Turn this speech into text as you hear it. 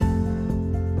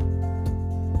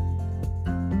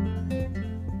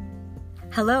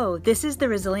Hello, this is The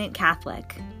Resilient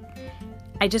Catholic.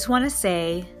 I just want to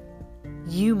say,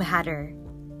 you matter.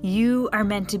 You are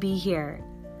meant to be here.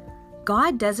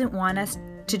 God doesn't want us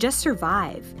to just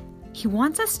survive. He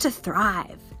wants us to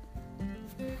thrive.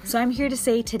 So I'm here to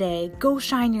say today, go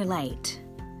shine your light.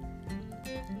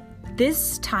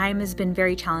 This time has been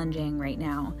very challenging right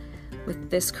now with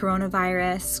this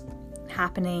coronavirus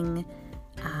happening.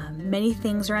 Many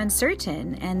things are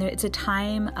uncertain, and it's a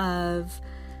time of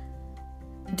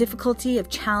difficulty, of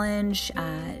challenge.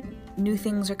 New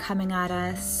things are coming at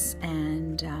us,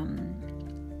 and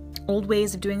old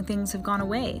ways of doing things have gone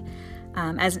away.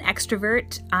 As an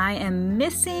extrovert, I am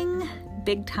missing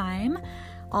big time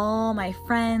all my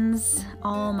friends,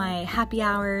 all my happy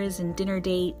hours and dinner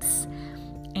dates,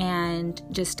 and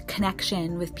just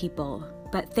connection with people.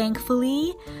 But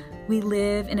thankfully, we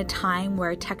live in a time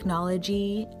where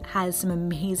technology has some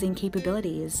amazing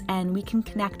capabilities and we can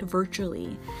connect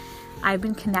virtually. I've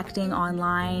been connecting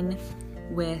online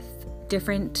with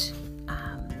different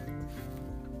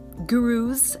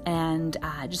gurus and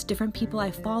just different people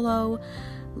I follow,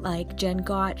 like Jen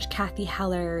Gotch, Kathy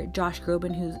Heller, Josh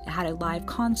Groban, who had a live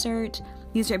concert.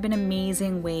 These have been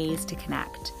amazing ways to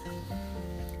connect.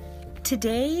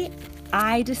 Today,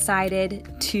 I decided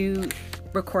to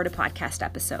record a podcast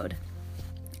episode,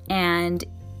 and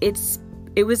it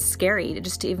was scary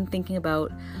to even thinking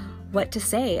about what to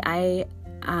say. I've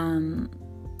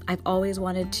always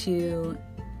wanted to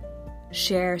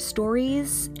share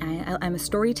stories. I'm a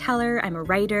storyteller, I'm a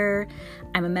writer,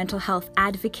 I'm a mental health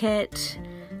advocate,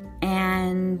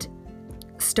 and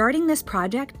starting this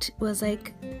project was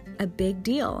like a big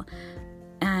deal.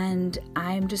 And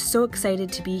I'm just so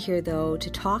excited to be here, though, to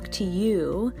talk to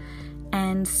you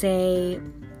and say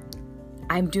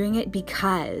I'm doing it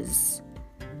because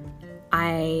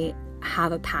I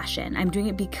have a passion. I'm doing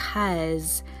it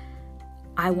because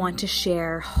I want to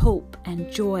share hope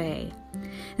and joy.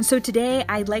 And so today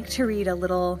I'd like to read a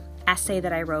little essay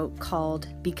that I wrote called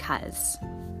Because.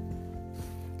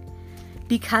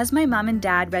 Because my mom and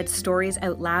dad read stories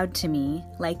out loud to me,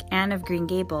 like Anne of Green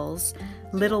Gables,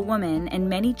 Little Woman, and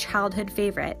many childhood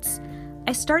favorites,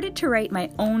 I started to write my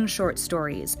own short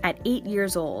stories at 8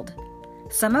 years old.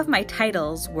 Some of my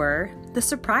titles were The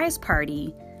Surprise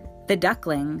Party, The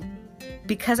Duckling.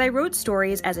 Because I wrote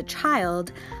stories as a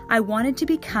child, I wanted to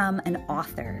become an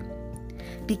author.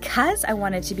 Because I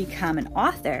wanted to become an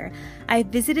author, I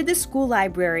visited the school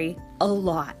library a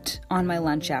lot on my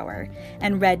lunch hour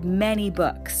and read many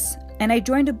books. And I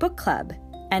joined a book club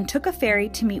and took a ferry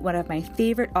to meet one of my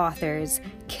favorite authors,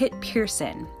 Kit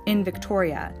Pearson, in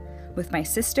Victoria, with my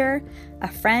sister, a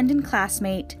friend and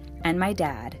classmate, and my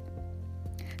dad.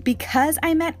 Because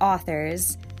I met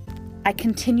authors, I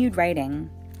continued writing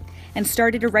and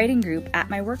started a writing group at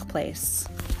my workplace.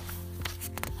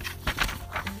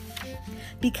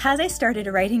 Because I started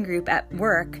a writing group at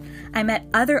work, I met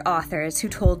other authors who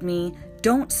told me,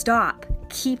 don't stop,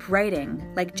 keep writing,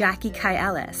 like Jackie Kai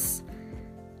Ellis.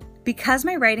 Because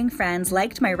my writing friends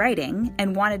liked my writing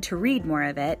and wanted to read more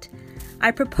of it,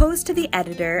 I proposed to the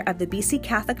editor of the BC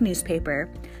Catholic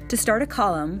newspaper to start a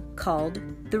column called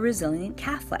The Resilient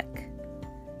Catholic.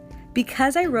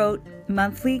 Because I wrote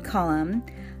monthly column,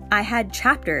 I had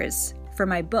chapters for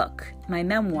my book, my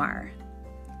memoir.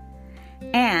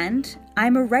 And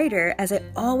I'm a writer as I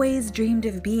always dreamed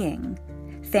of being,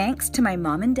 thanks to my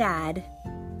mom and dad,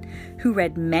 who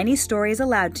read many stories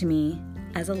aloud to me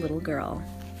as a little girl.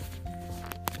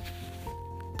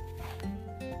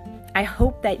 I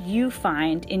hope that you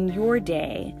find in your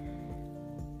day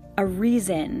a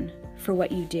reason for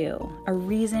what you do, a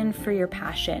reason for your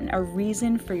passion, a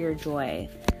reason for your joy,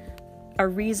 a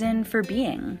reason for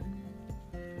being.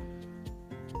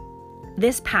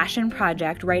 This passion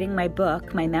project, writing my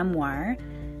book, my memoir,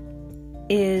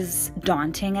 is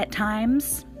daunting at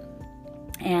times,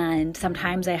 and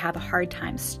sometimes I have a hard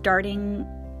time starting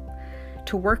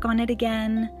to work on it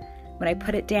again when I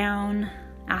put it down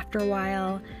after a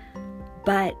while.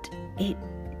 But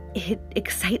it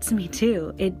excites me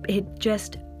too. It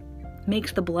just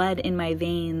makes the blood in my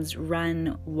veins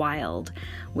run wild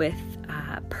with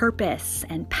purpose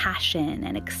and passion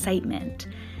and excitement.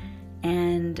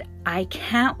 And I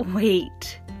can't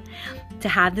wait to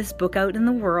have this book out in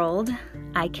the world.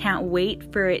 I can't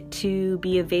wait for it to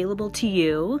be available to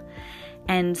you.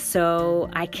 And so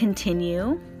I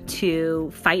continue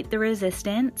to fight the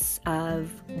resistance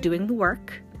of doing the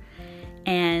work.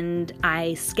 And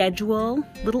I schedule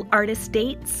little artist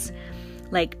dates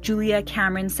like Julia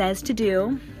Cameron says to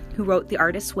do, who wrote The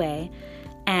Artist's Way,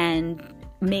 and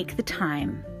make the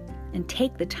time and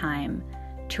take the time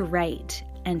to write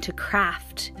and to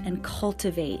craft and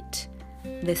cultivate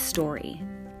this story,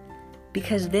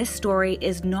 because this story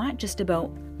is not just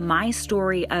about my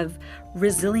story of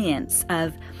resilience,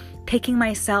 of picking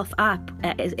myself up.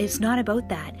 It's not about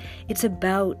that. It's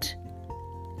about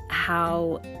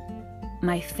how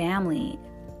my family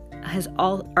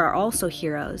are also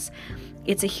heroes.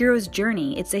 It's a hero's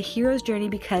journey. It's a hero's journey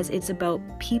because it's about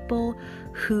people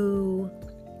who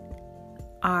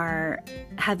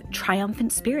have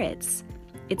triumphant spirits.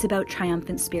 It's about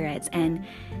triumphant spirits. And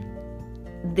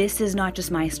this is not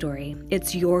just my story.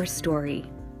 It's your story.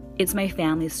 It's my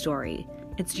family's story.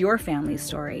 It's your family's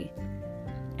story.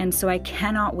 And so I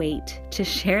cannot wait to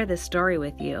share this story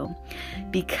with you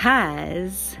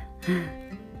because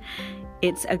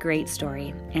it's a great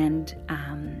story. And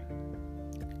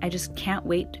I just can't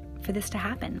wait for this to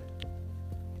happen.